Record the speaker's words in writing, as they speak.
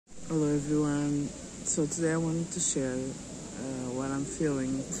Hello everyone. So today I wanted to share what I'm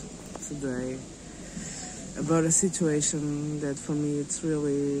feeling today about a situation that for me it's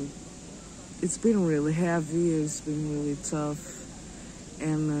been really heavy, it's been really tough,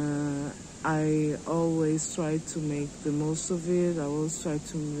 and I always try to make the most of it. I always try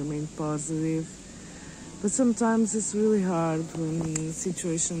to remain positive, but sometimes it's really hard when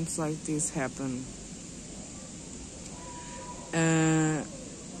situations like this happen.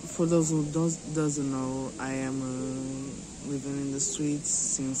 For those who doesn't know, I am living in the streets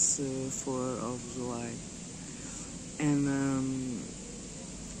since 4th of July. And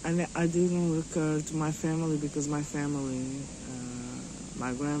I didn't recur to my family because my family,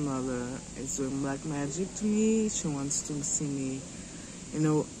 my grandmother is doing black magic to me. She wants to see me in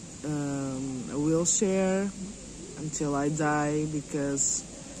a wheelchair until I die, because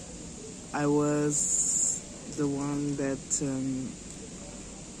I was the one that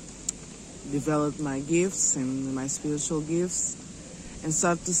developed my gifts and my spiritual gifts, and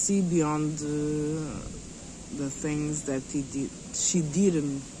start to see beyond the things that she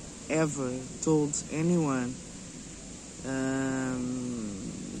didn't ever told anyone,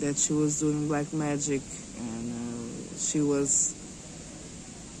 that she was doing black magic, and she was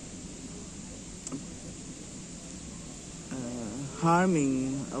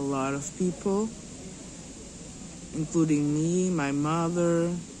harming a lot of people, including me, my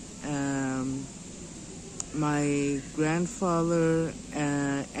mother, my grandfather,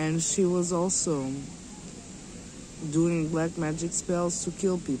 and she was also doing black magic spells to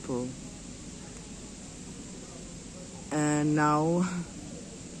kill people. And now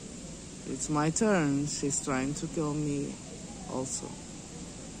it's my turn. She's trying to kill me also.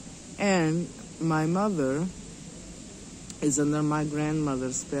 And my mother is under my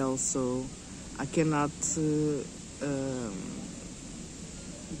grandmother's spell, so I cannot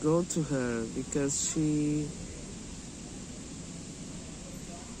go to her because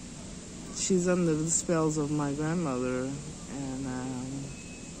she's under the spells of my grandmother, and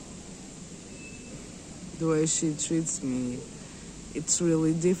the way she treats me, it's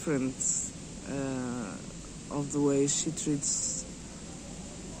really different of the way she treats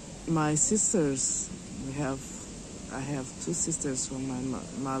my sisters. I have two sisters from my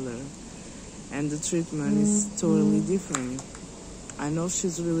mother, and the treatment is totally different. I know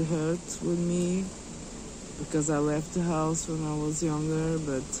she's really hurt with me because I left the house when I was younger,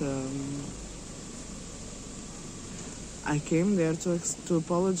 but I came there to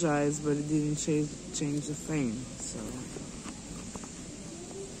apologize, but it didn't change a thing. So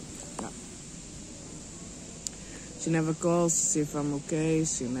yeah. She never calls to see if I'm okay.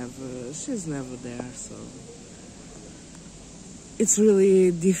 She's never there. So it's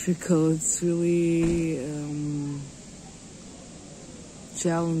really difficult. It's really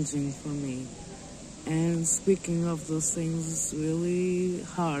challenging for me. And speaking of those things, it's really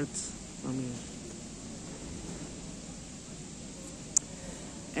hard for me.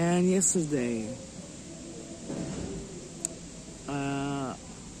 And yesterday, I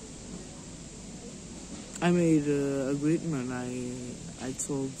made an agreement.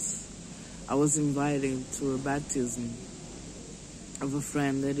 I was invited to a baptism of a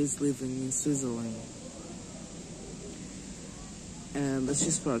friend that is living in Switzerland. But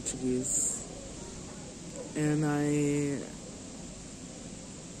she's Portuguese. And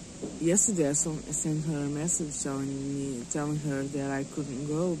yesterday I sent her a message telling her that I couldn't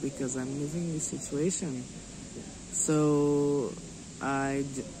go because I'm living this situation. So I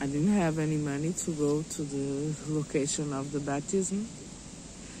didn't have any money to go to the location of the baptism,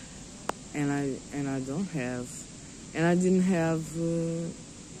 and I don't have, and I didn't have,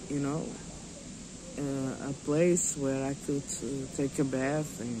 a place where I could take a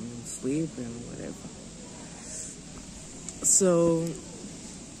bath and sleep and whatever. So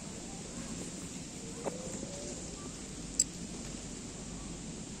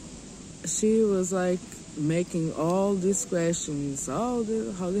she was like making all these questions, how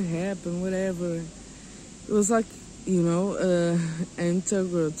they happen, whatever. It was like,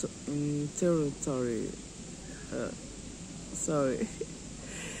 interrogatory. Sorry.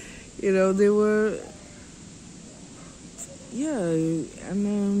 They were,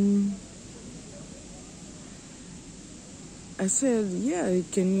 and I said,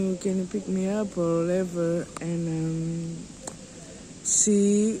 can you pick me up or whatever, and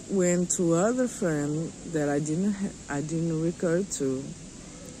she went to other friend that I didn't recur to,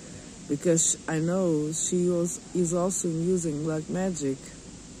 because I know is also using black magic,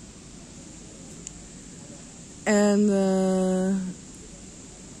 and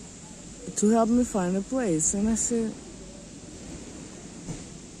to help me find a place. And I said,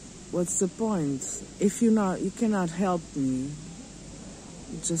 what's the point? If you cannot help me,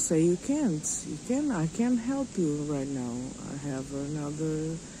 just say you can't. I can't help you right now. I have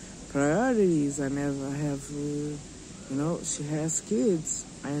another priorities. I have, she has kids.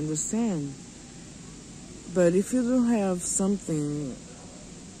 I understand. But if you don't have something,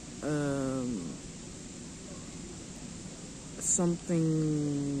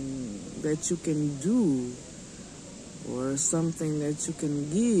 something that you can do, or something that you can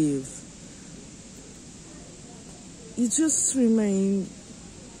give, you just remain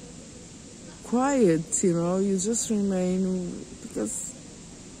quiet, you just remain, because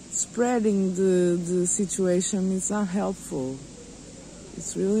spreading the situation is not helpful.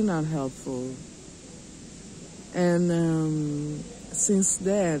 It's really not helpful. And since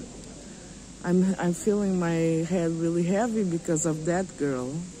that, I'm feeling my head really heavy because of that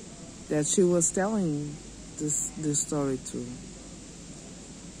girl that she was telling this story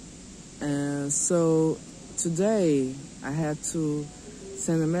to. So today I had to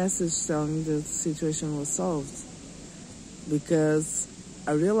send a message telling that the situation was solved, because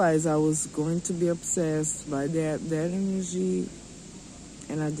I realized I was going to be obsessed by that energy,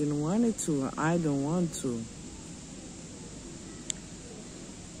 and I didn't want it to. I don't want to.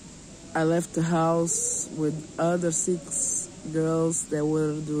 I left the house with other 6 girls that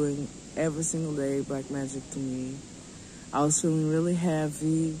were doing every single day black magic to me. I was feeling really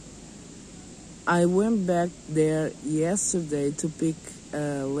heavy. I went back there yesterday to pick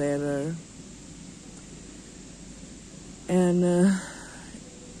a letter, and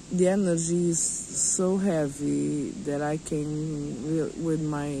the energy is so heavy that I came with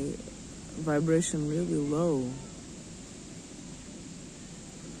my vibration really low.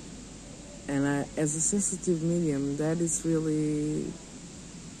 And as a sensitive medium, that is really,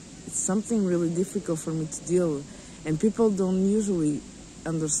 it's something really difficult for me to deal with. And people don't usually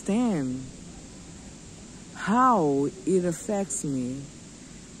understand how it affects me.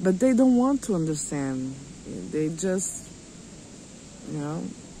 But they don't want to understand. They just,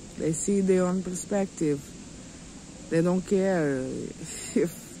 they see their own perspective. They don't care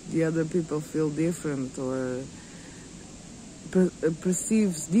if the other people feel different or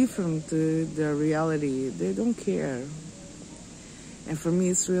perceives different their reality. They don't care. And for me,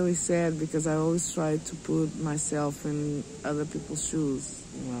 it's really sad, because I always try to put myself in other people's shoes,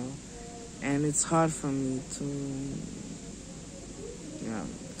 and it's hard for me to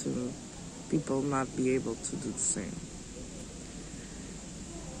people not be able to do the same.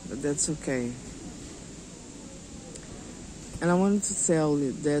 But that's okay. And I wanted to tell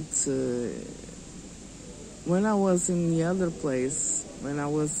you that when I was in the other place, when I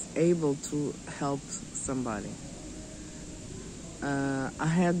was able to help somebody, I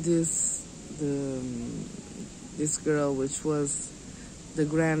had this girl, which was the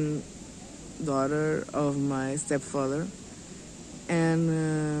granddaughter of my stepfather,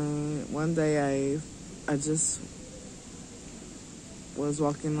 and one day I just was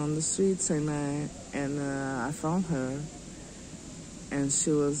walking on the streets, and I found her, and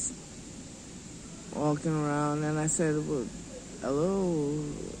she was walking around, and I said, well, hello,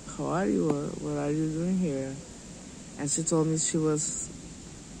 how are you? What are you doing here? And she told me she was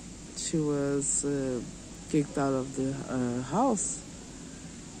kicked out of the house.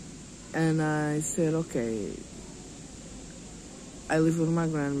 And I said, okay, I live with my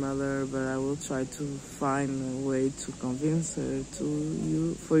grandmother, but I will try to find a way to convince her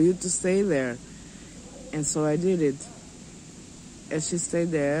for you to stay there. And so I did it. And she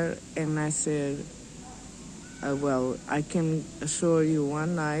stayed there, and I said, well, I can assure you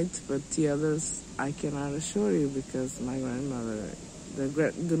one night, but the others I cannot assure you, because my grandmother,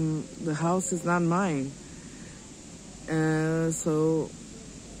 the house is not mine. So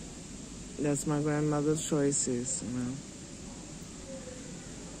that's my grandmother's choices,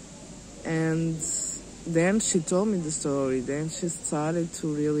 And then she told me the story. Then she started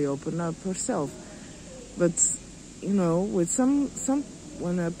to really open up herself. But with some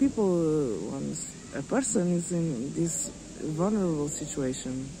when a person is in this vulnerable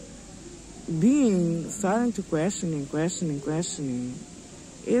situation, starting to questioning,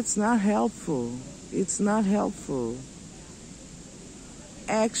 it's not helpful. It's not helpful.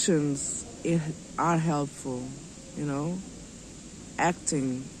 Actions are helpful,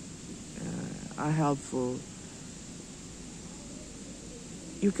 acting are helpful.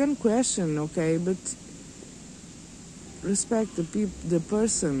 You can question, okay, but respect the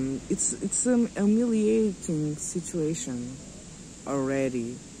person. It's an humiliating situation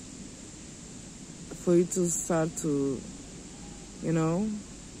already for you to start to,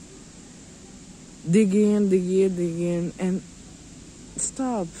 dig in, and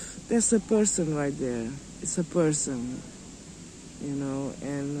stop. There's a person right there. It's a person, you know,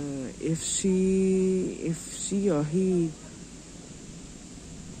 and if she or he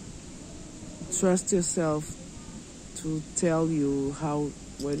trust yourself to tell you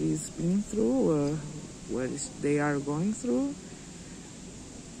what he's been through or they are going through,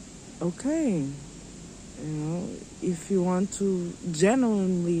 okay. You know, if you want to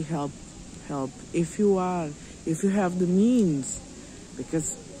genuinely help. If you have the means,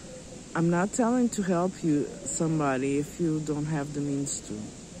 because I'm not telling to help you somebody if you don't have the means to.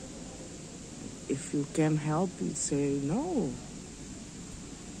 If you can help, you say no.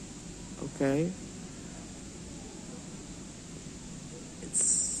 Okay.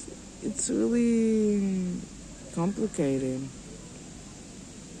 It's really complicated.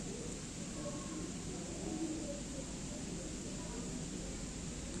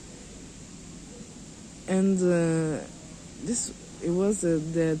 And it was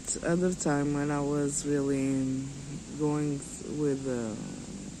that other time when I was really going with.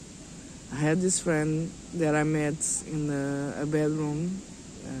 I had this friend that I met in a bedroom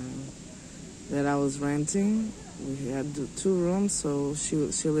that I was renting. We had 2 rooms, so she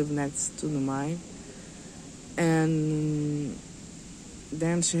lived next to mine, and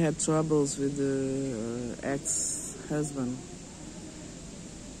then she had troubles with the ex-husband.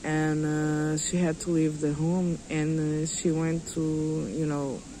 And she had to leave the home, and she went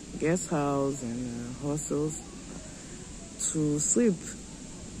to, guest house and hostels to sleep.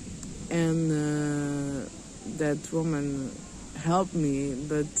 And that woman helped me,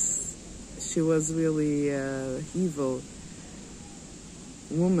 but she was really evil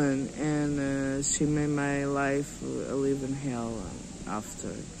woman, and she made my life a living hell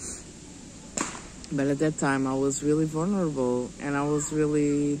after. But at that time, I was really vulnerable, and I was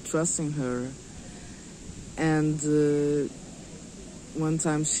really trusting her. And one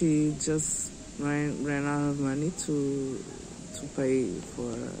time, she just ran out of money to pay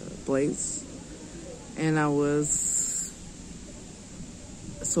for a place, and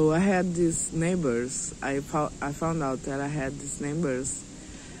so I had these neighbors. I found out that I had these neighbors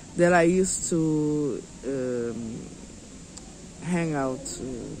that I used to hang out.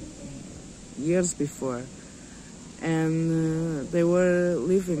 Years before, and they were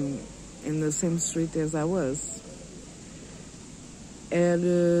living in the same street as I was, and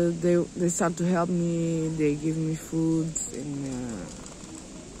they started to help me. They give me food, and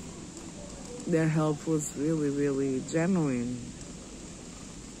their help was really, really genuine,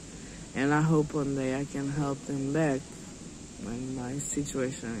 and I hope one day I can help them back when my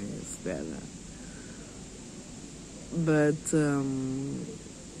situation is better. But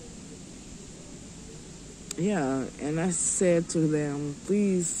yeah, and I said to them,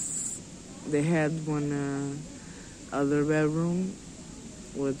 please, they had one other bedroom,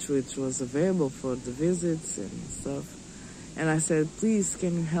 which was available for the visits and stuff. And I said, please,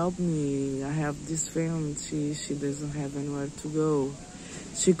 can you help me? I have this friend, she doesn't have anywhere to go.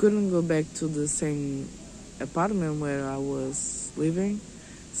 She couldn't go back to the same apartment where I was living.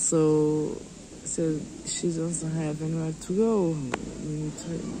 So I said, she doesn't have anywhere to go.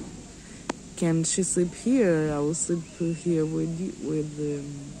 Can she sleep here? I will sleep here with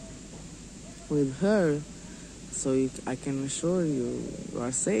her, so I can assure you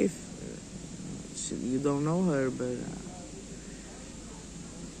are safe. You don't know her, but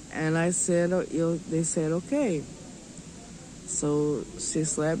and I said, they said okay. So she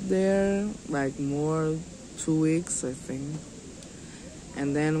slept there like 2 weeks, I think.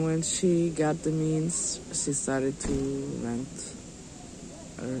 And then when she got the means, she started to rent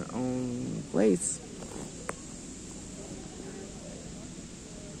her own place.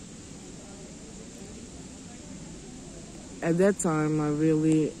 At that time, I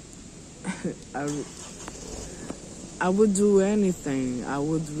really, I would do anything. I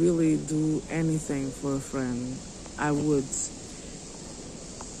would really do anything for a friend. I would.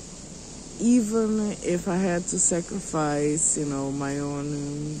 Even if I had to sacrifice, my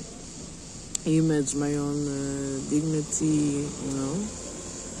own image, my own dignity,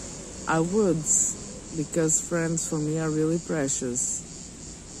 I would, because friends for me are really precious.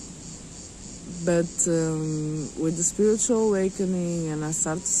 But with the spiritual awakening, and I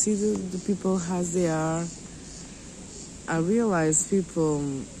start to see the people as they are, I realized the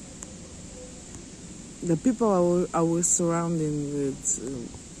people I was surrounding with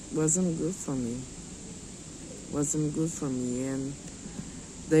wasn't good for me. And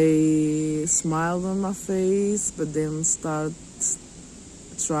they smiled on my face, but then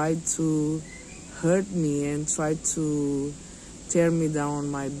tried to hurt me and tried to tear me down on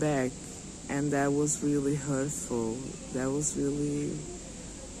my back. And that was really hurtful. That was really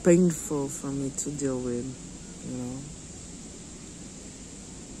painful for me to deal with, you know.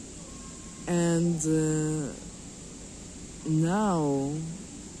 And now,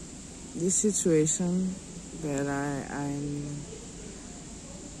 this situation that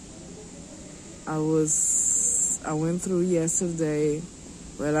I went through yesterday,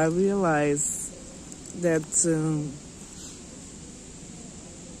 where I realized that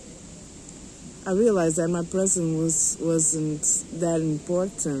my presence wasn't that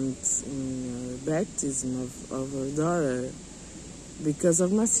important in the baptism of her daughter because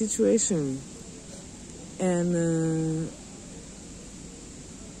of my situation. And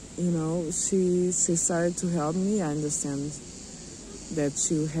you know, she started to help me. I understand that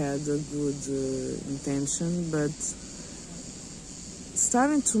she had a good intention, but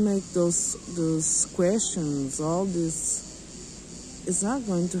starting to make those questions, all this, it's not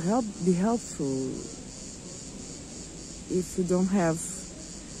going to be helpful. If you don't have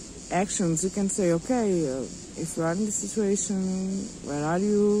actions, you can say, okay, if you are in this situation, where are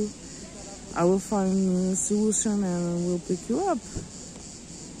you? I will find a solution and we'll pick you up.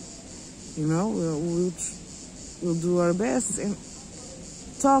 You know, we'll do our best. And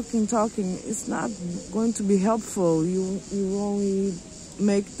talking, it's not going to be helpful. You only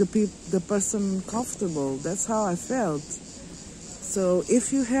make the person comfortable. That's how I felt. So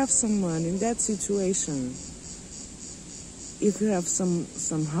if you have someone in that situation, if you have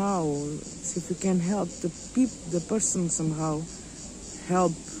somehow, if you can help the person somehow,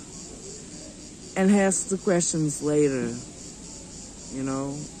 help and ask the questions later. You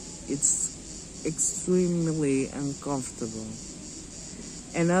know, it's extremely uncomfortable.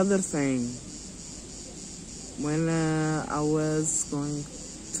 Another thing, when I was going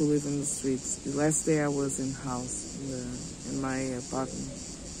to live in the streets, the last day I was in house, in my apartment,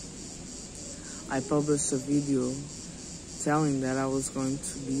 I published a video telling that I was going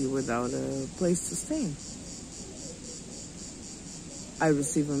to be without a place to stay. I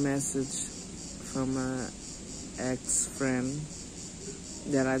received a message from an ex-friend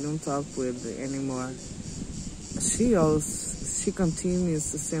that I don't talk with anymore. She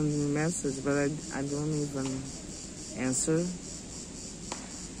continues to send me messages, but I don't even answer.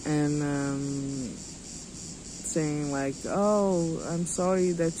 And saying like, oh, I'm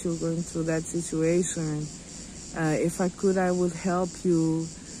sorry that you're going through that situation. If I could, I would help you.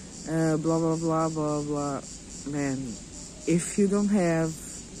 Blah, blah, blah, blah, blah. Man, if you don't have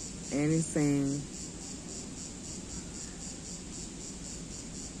anything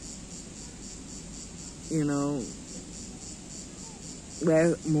you know,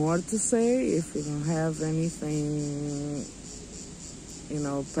 more to say, if you don't have anything, you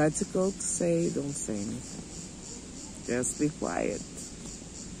know, practical to say, don't say anything. Just be quiet.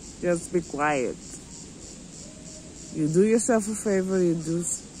 Just be quiet. You do yourself a favor, you do a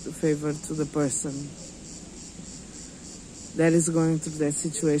favor to the person that is going through that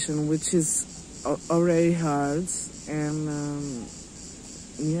situation, which is already hard. And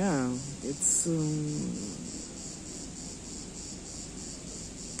yeah, it's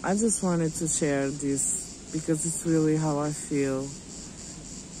I just wanted to share this because it's really how I feel.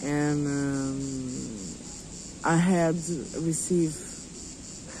 And I had received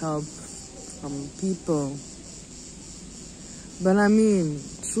help from people, but I mean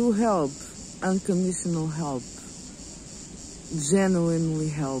true help, unconditional help, genuinely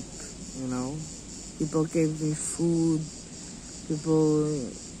help, you know. People gave me food, people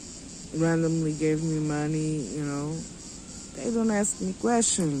randomly gave me money, you know. They don't ask me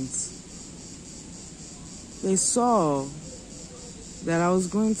questions. They saw that I was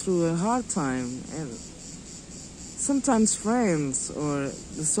going through a hard time, and sometimes friends, or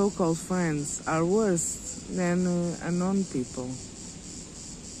the so-called friends, are worse than unknown people.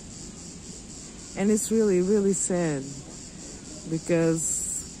 And it's really, really sad, because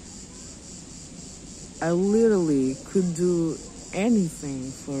I literally could do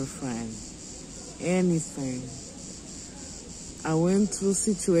anything for a friend. Anything. I went through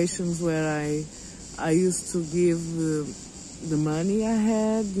situations where I used to give the money I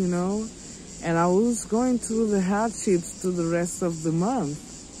had, you know, and I was going through the hardships to the rest of the month,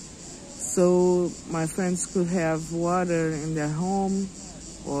 so my friends could have water in their home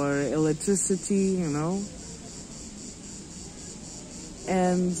or electricity, you know.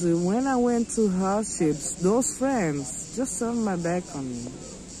 And when I went through hardships, those friends just turned my back on me.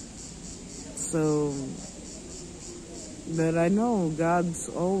 So, but I know God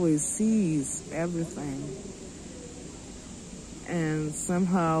always sees everything, and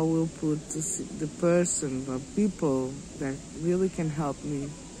somehow will put the person or people that really can help me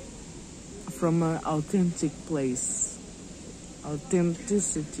from an authenticity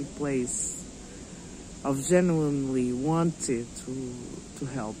place of genuinely wanted to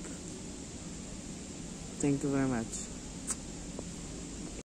help. Thank you very much.